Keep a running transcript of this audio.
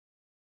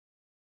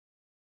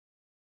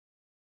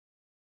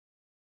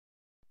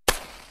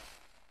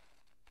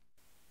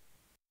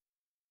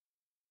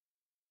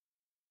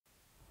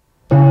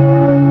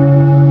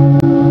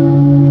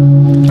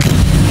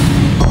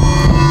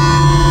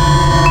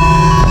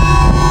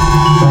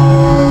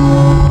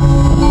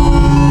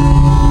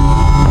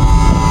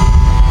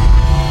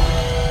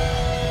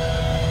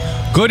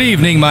Good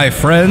evening, my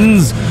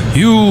friends.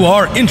 You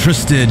are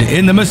interested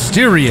in the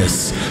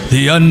mysterious,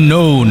 the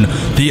unknown,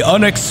 the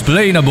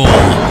unexplainable.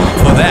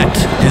 For that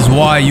is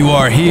why you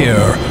are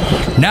here.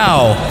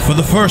 Now, for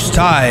the first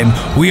time,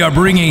 we are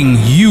bringing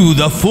you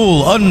the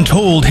full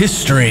untold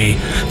history,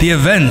 the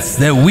events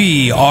that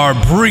we are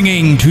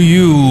bringing to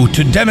you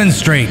to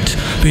demonstrate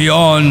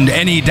beyond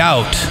any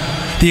doubt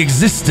the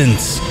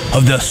existence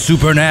of the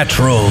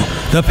supernatural,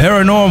 the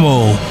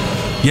paranormal.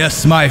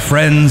 Yes, my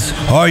friends,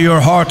 are your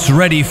hearts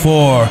ready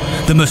for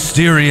the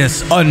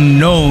mysterious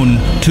unknown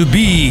to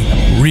be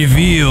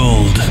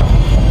revealed?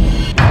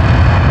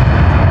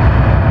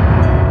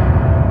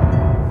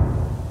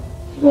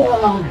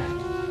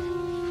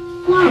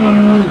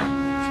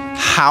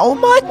 How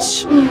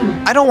much?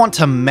 I don't want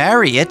to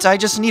marry it, I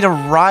just need a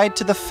ride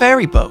to the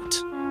ferry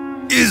boat.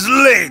 It's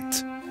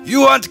late.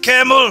 You want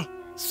camel?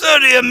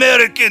 30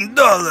 American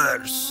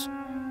dollars.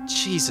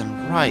 Cheese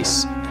and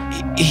rice.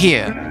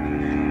 Here.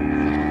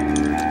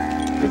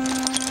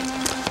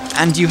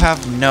 And you have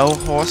no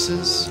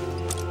horses?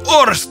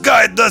 Horse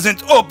guy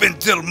doesn't open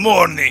till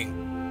morning.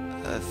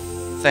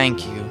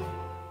 Thank you.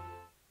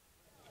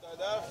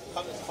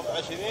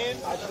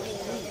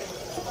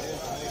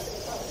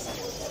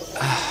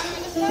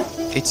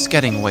 It's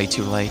getting way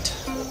too late.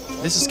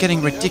 This is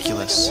getting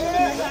ridiculous.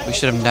 We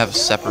should have never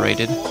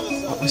separated.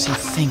 What was he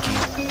thinking?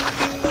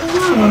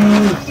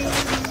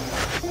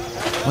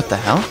 What the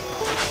hell?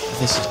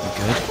 This isn't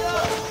good.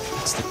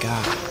 That's the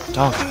guy.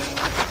 Dog guy.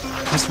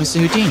 That's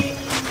Mr. Houdini.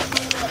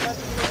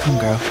 Come,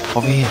 girl.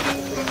 Over here.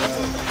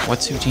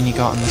 What's Houdini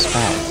got in this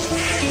bag?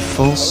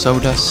 Full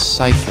soda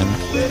siphon,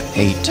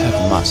 a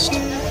turtle must,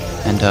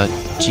 and a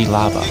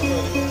G-laba.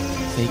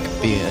 Fake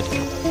beard.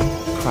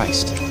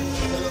 Christ.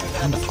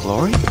 Hand of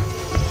glory?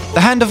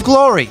 The hand of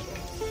glory!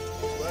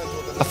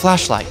 A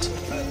flashlight.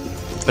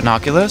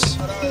 Binoculars?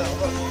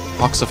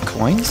 Box of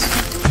coins?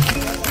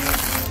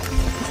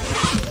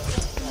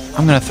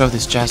 I'm gonna throw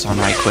this jazz on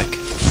right quick.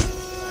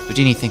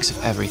 Houdini thinks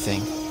of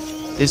everything.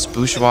 This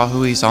bourgeois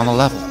hooey's on the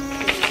level.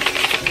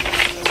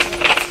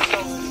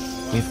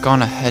 We've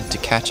gone ahead to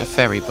catch a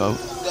ferry boat.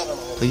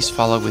 Please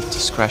follow with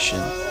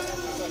discretion.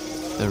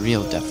 The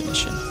real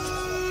definition.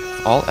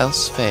 If all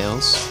else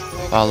fails,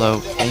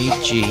 follow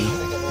AG,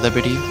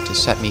 liberty to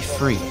set me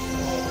free.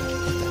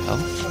 What the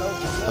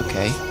hell?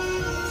 Okay.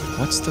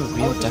 What's the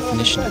real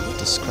definition of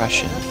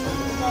discretion?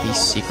 Be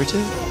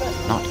secretive?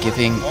 Not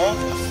giving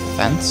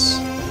offense?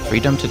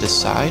 Freedom to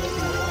decide?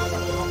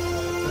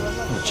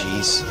 Oh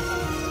jeez.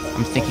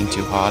 I'm thinking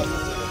too hard.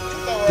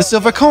 The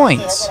silver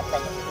coins!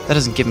 That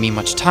doesn't give me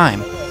much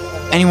time.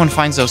 Anyone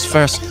finds those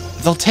first,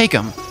 they'll take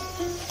them.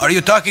 Are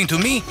you talking to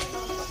me?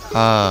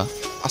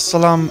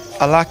 Assalamu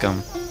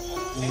alaikum.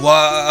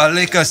 Wa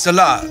alayka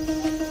salam.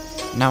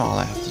 Now all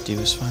I have to do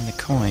is find the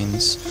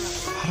coins.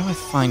 How do I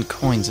find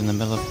coins in the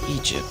middle of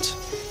Egypt?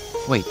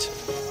 Wait,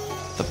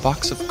 the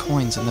box of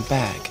coins in the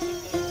bag.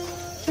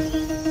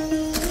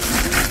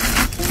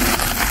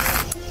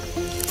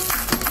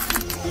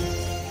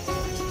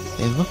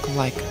 They look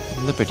like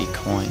Liberty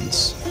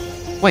coins.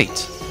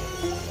 Wait,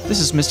 this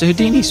is Mr.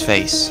 Houdini's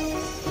face.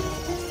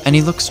 And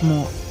he looks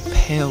more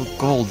pale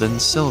gold than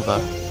silver.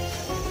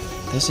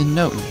 There's a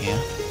note in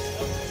here.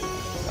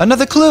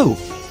 Another clue!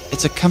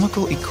 It's a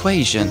chemical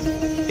equation.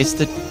 It's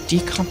the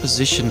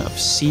decomposition of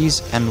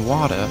C's and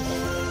water,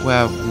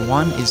 where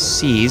one is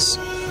C's,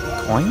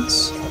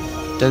 coins?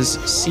 Does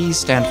C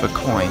stand for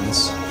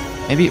coins?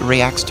 Maybe it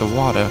reacts to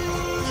water,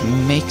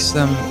 makes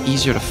them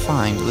easier to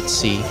find. Let's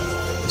see.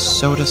 The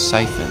soda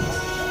siphon.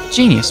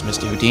 Genius,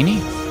 Mr.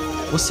 Houdini.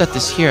 We'll set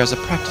this here as a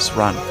practice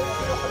run.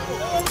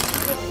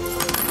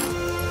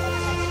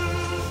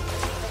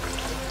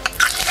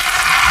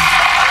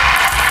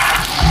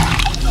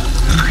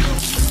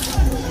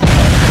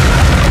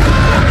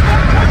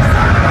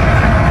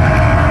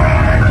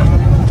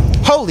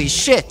 Holy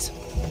shit!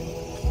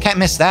 Can't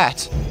miss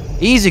that.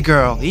 Easy,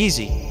 girl,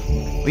 easy.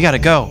 We gotta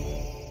go.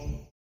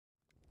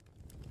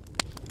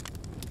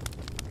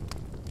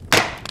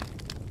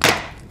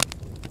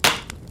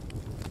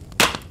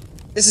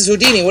 This is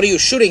Houdini. What are you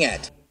shooting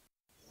at?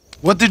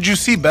 What did you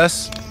see,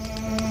 Bess?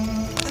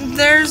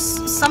 There's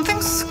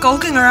something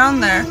skulking around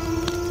there.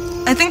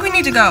 I think we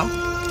need to go.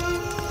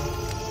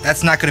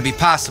 That's not going to be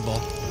possible.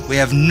 We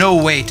have no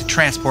way to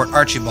transport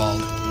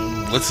Archibald.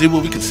 Let's see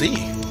what we can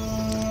see.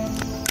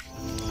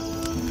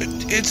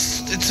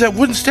 It's that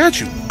wooden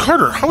statue.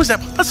 Carter, how is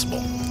that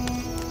possible?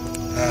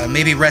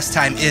 Maybe rest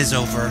time is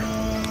over.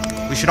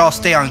 We should all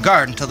stay on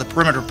guard until the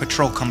perimeter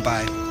patrol come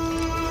by.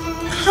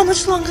 How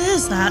much longer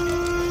is that?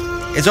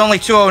 It's only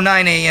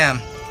 2:09 a.m.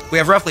 We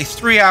have roughly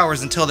 3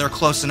 hours until they're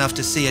close enough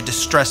to see a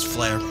distress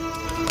flare.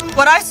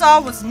 What I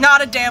saw was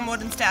not a damn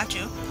wooden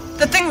statue.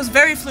 The thing was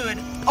very fluid,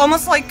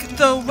 almost like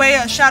the way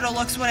a shadow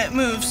looks when it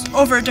moves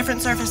over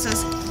different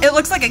surfaces. It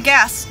looks like a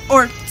gas,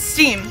 or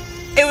steam.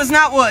 It was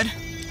not wood,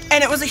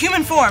 and it was a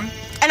human form,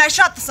 and I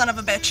shot the son of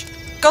a bitch.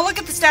 Go look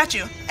at the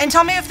statue, and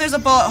tell me if there's a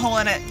bullet hole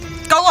in it.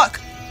 Go look!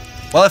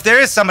 Well, if there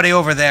is somebody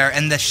over there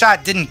and the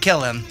shot didn't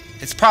kill him,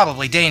 it's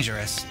probably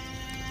dangerous.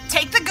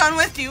 Take the gun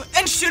with you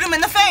and shoot him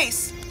in the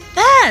face!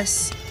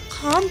 Bess,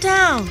 calm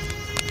down.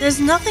 There's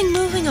nothing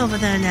moving over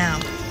there now.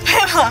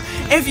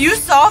 If you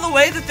saw the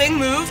way the thing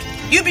moved,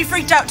 you'd be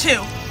freaked out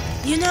too.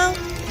 You know,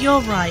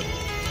 you're right.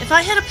 If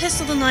I had a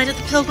pistol the night at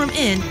the Pilgrim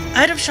Inn,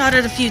 I'd have shot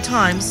it a few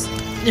times,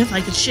 if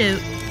I could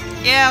shoot.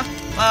 Yeah,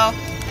 well,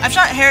 I've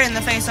shot Harry in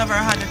the face over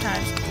 100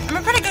 times. I'm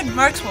a pretty good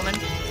markswoman.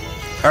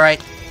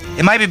 Alright,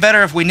 it might be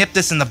better if we nip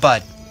this in the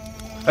bud.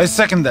 I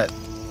second that.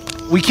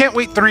 We can't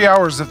wait 3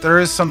 hours if there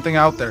is something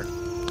out there.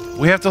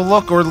 We have to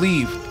look or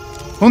leave.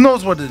 Who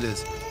knows what it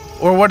is,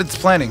 or what it's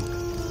planning.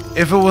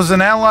 If it was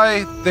an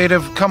ally, they'd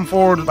have come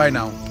forward by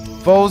now.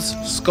 Foes,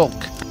 skulk.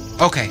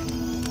 Okay,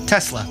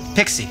 Tesla,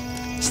 Pixie,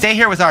 stay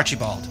here with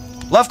Archibald.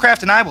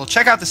 Lovecraft and I will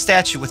check out the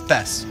statue with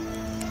Bess.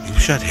 You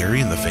shot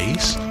Harry in the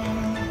face?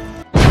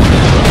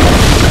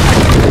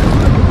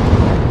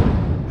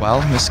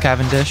 Well, Miss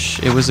Cavendish,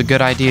 it was a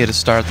good idea to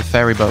start at the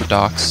ferryboat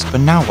docks, but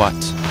now what?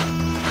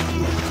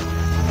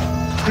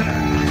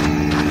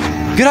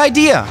 Good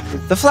idea!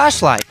 The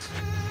flashlight!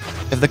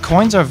 If the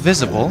coins are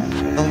visible,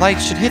 the light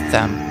should hit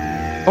them.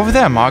 Over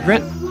there,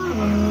 Margaret.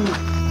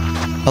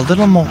 A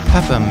little more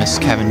pepper, Miss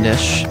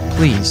Cavendish,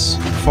 please.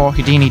 Before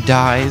Houdini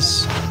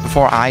dies,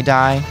 before I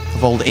die,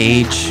 of old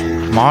age.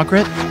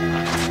 Margaret?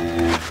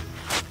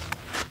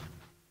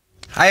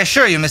 I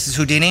assure you, Mrs.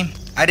 Houdini,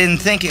 I didn't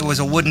think it was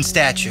a wooden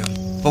statue.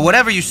 But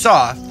whatever you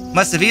saw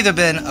must have either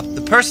been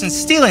the person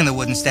stealing the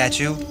wooden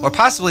statue or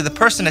possibly the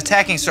person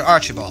attacking Sir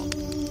Archibald.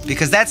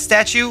 Because that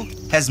statue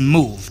has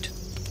moved.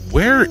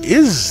 Where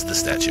is the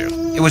statue?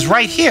 It was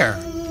right here.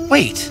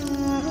 Wait,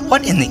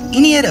 what in the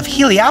Ennead of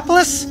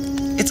Heliopolis?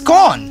 It's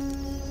gone.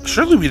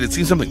 Surely we had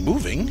seen something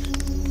moving.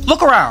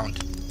 Look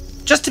around,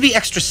 just to be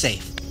extra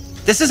safe.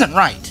 This isn't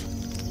right.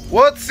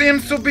 What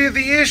seems to be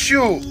the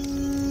issue?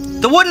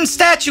 The wooden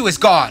statue is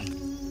gone.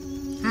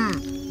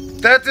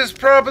 That is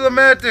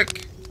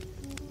problematic.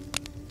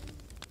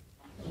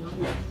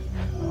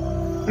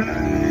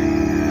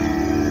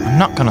 I'm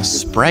not gonna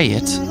spray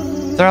it.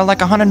 There are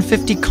like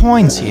 150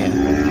 coins here.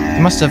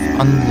 He must have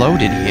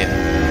unloaded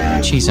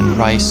here. Cheese and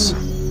rice.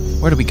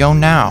 Where do we go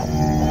now?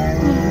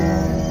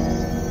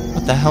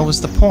 What the hell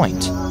was the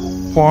point?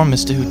 Poor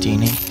Mr.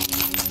 Houdini.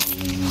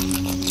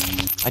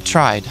 I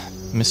tried,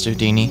 Mr.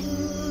 Houdini.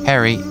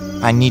 Harry,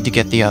 I need to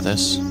get the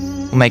others.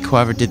 We'll make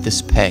whoever did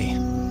this pay.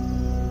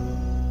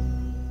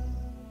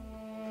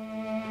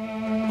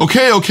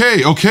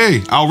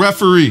 Okay. I'll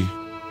referee.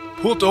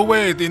 Put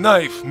away the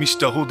knife,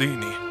 Mr.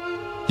 Houdini.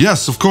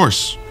 Yes, of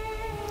course.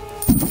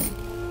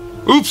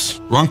 Oops,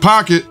 wrong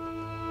pocket.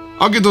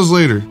 I'll get those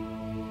later.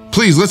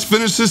 Please, let's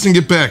finish this and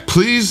get back,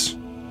 please.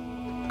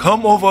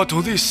 Come over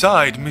to this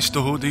side,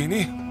 Mr.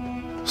 Houdini.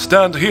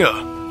 Stand here.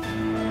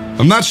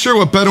 I'm not sure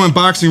what Bedouin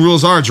boxing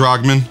rules are,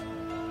 Drogman.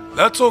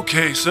 That's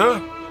okay,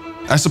 sir.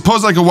 I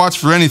suppose I could watch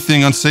for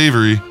anything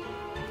unsavory.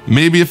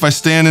 Maybe if I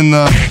stand in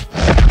the...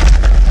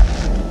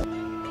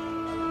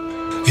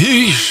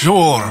 He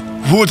sure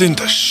wouldn't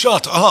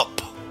shut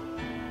up.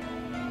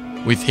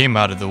 With him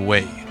out of the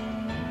way,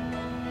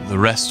 the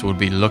rest will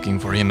be looking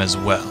for him as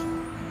well.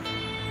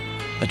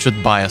 That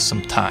should buy us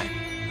some time.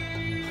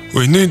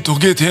 We need to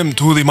get him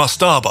to the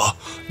mastaba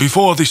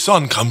before the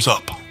sun comes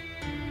up.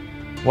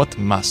 What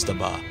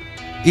mastaba?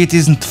 It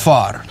isn't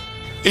far.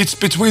 It's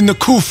between the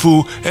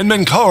Khufu and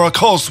Menkara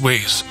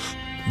causeways,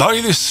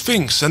 by the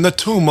Sphinx and the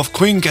tomb of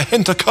Queen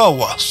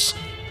Gehentakawas.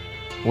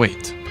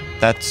 Wait,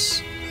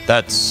 that's...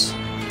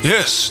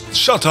 Yes,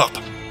 shut up.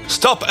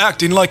 Stop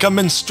acting like a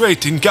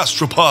menstruating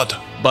gastropod.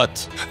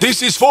 But...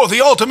 This is for the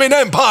Ottoman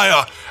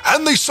Empire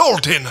and the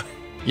Sultan.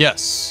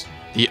 Yes,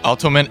 the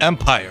Ottoman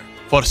Empire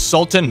for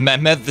Sultan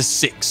Mehmed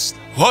VI.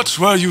 Watch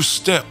where you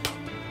step.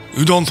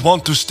 You don't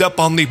want to step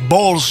on the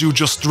balls you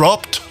just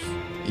dropped?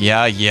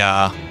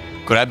 Yeah.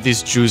 Grab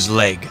this Jew's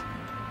leg.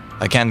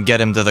 I can't get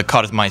him to the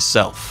cart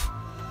myself.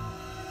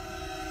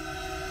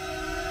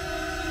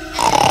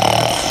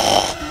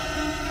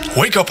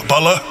 Wake up,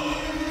 Bala.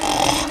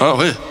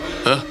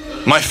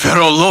 My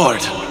Pharaoh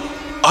Lord,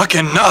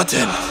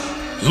 Akhenaten.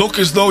 Look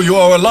as though you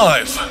are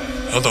alive.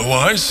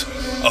 Otherwise,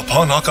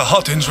 upon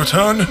Akhenaten's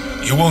return,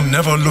 you will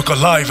never look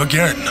alive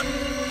again.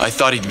 I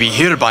thought he'd be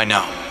here by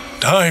now.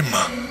 Time.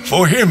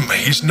 For him,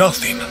 he's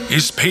nothing.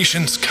 His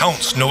patience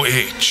counts no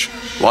age.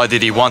 Why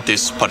did he want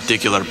this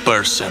particular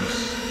person?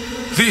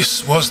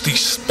 This was the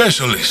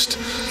specialist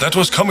that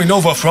was coming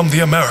over from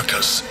the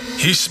Americas.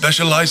 He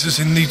specializes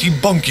in the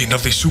debunking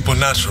of the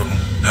supernatural,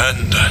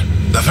 and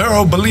the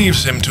Pharaoh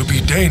believes him to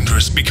be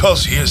dangerous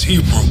because he is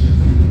Hebrew.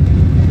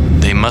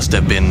 They must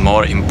have been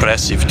more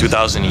impressive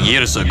 2,000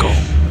 years ago.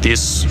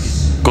 This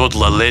good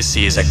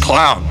Lalesi is a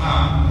clown.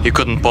 He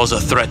couldn't pose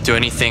a threat to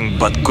anything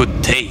but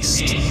good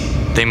taste.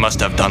 They must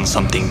have done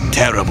something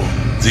terrible.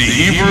 The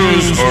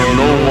Hebrews are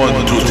no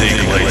one to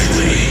take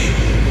lightly,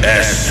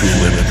 as to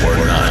live or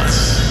not.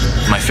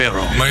 My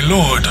Pharaoh. My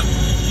lord.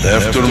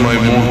 After my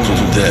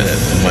mortal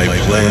death, my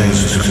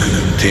plans to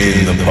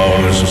contain the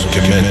powers of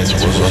Kemet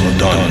was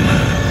undone.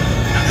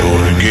 I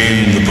will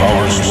regain the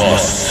powers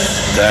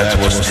lost. That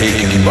was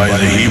taken by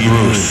the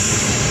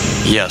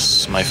Hebrews.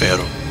 Yes, my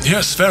Pharaoh.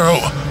 Yes,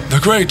 Pharaoh. The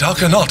great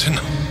Akhenaten.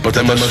 But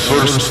I must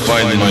first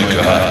find my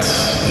Kahat,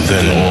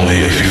 then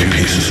only a few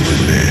pieces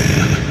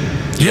remain.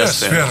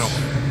 Yes, Pharaoh.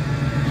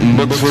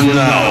 But for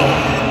now,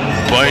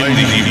 bind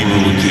the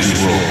Hebrew with this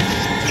rope.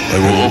 I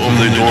will open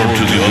the door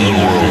to the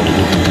underworld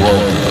with the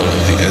blood of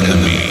the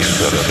enemy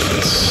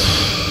serpents.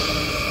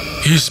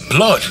 His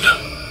blood?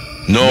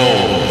 No,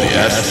 the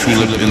ass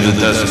tulip in the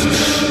desert.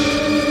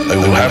 I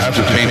will have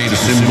to paint the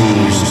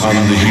symbols on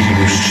the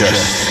Hebrew's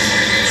chest,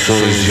 so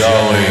as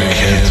Yahweh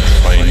can't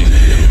find him.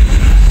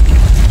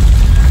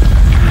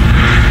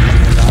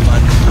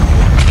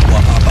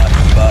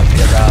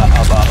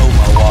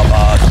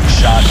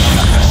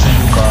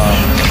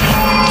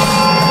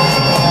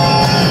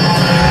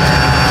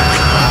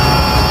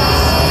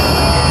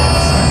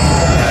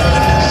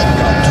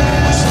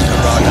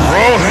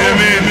 Roll him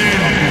in.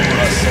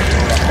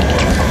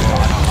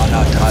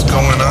 What's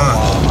going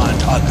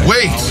on?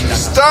 Wait!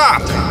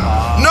 Stop!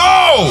 No!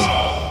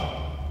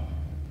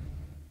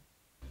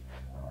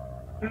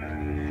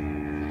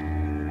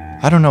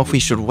 I don't know if we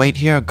should wait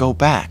here or go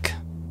back.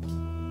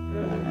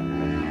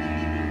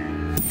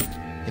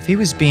 If he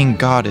was being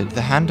guarded,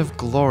 the Hand of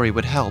Glory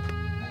would help.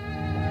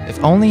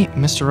 If only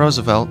Mr.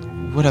 Roosevelt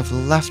would have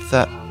left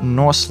that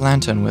Norse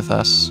lantern with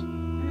us.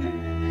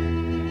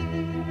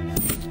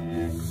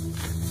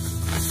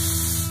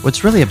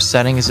 What's really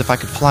upsetting is if I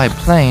could fly a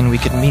plane, we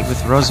could meet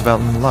with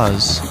Roosevelt in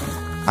Luz.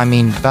 I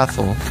mean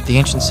Bethel, the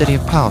ancient city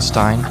of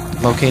Palestine,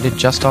 located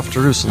just off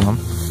Jerusalem.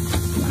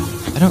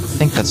 I don't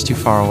think that's too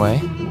far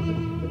away.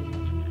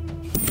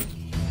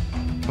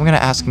 I'm gonna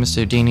ask Mr.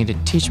 Houdini to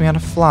teach me how to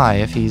fly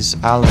if he's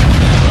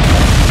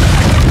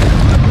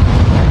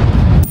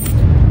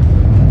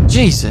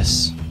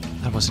Jesus!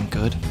 That wasn't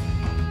good.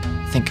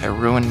 I think I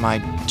ruined my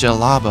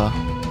jalaba.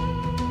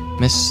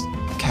 Miss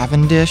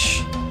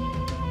Cavendish?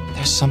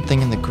 There's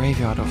something in the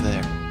graveyard over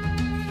there.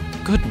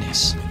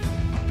 Goodness.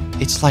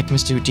 It's like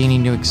Mr. Houdini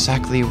knew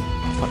exactly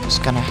what was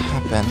gonna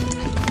happen.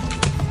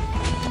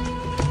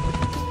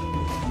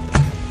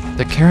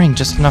 They're carrying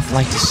just enough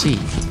light to see.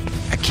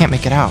 I can't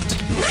make it out.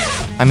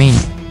 I mean,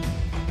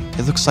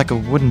 it looks like a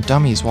wooden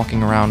dummy's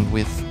walking around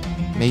with,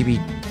 maybe,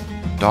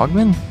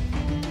 dogmen?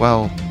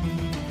 Well,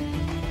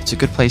 it's a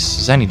good place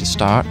as any to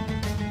start.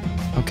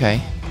 Okay,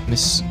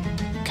 Miss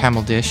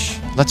Cavendish,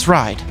 let's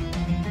ride.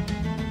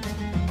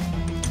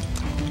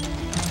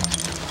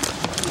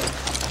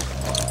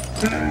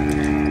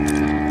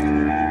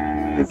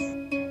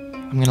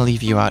 I'm gonna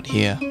leave you out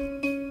here,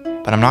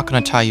 but I'm not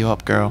gonna tie you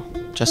up, girl,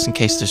 just in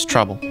case there's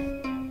trouble.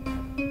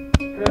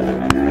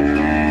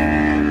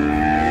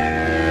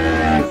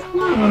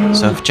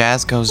 So if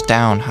Jazz goes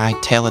down,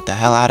 hightail it the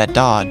hell out of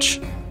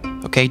Dodge.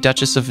 Okay,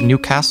 Duchess of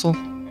Newcastle?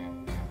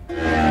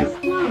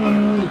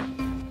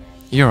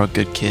 You're a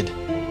good kid.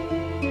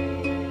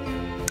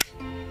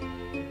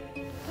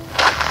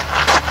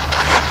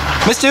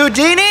 Mr.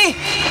 Houdini?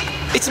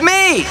 It's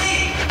me!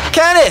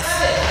 Kenneth!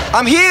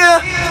 I'm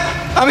here!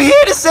 I'm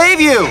here to save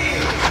you!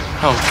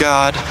 Oh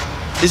god.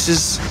 This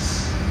is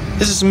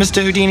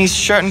Mr. Houdini's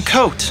shirt and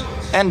coat.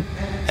 And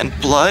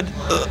blood?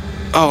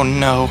 Oh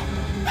no.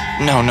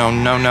 No.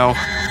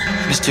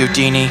 Mr.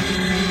 Houdini,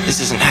 this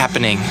isn't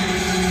happening.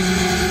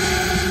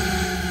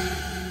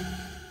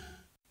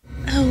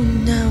 Oh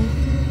no.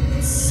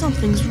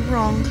 Something's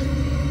wrong.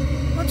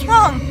 What's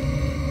wrong?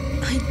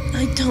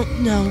 I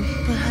don't know,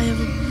 but I have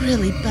a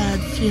really bad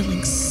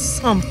feeling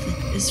something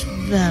is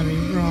very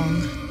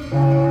wrong.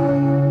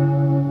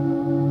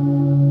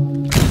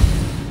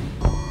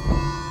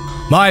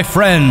 My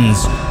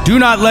friends, do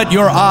not let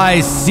your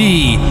eyes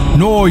see,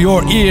 nor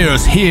your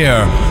ears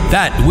hear,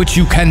 that which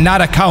you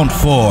cannot account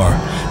for.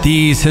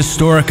 These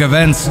historic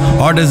events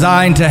are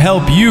designed to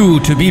help you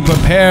to be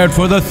prepared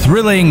for the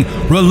thrilling,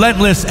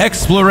 relentless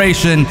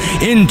exploration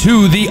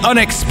into the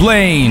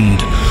unexplained.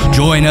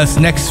 Join us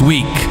next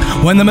week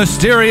when the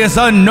mysterious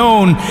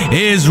unknown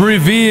is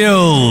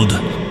revealed.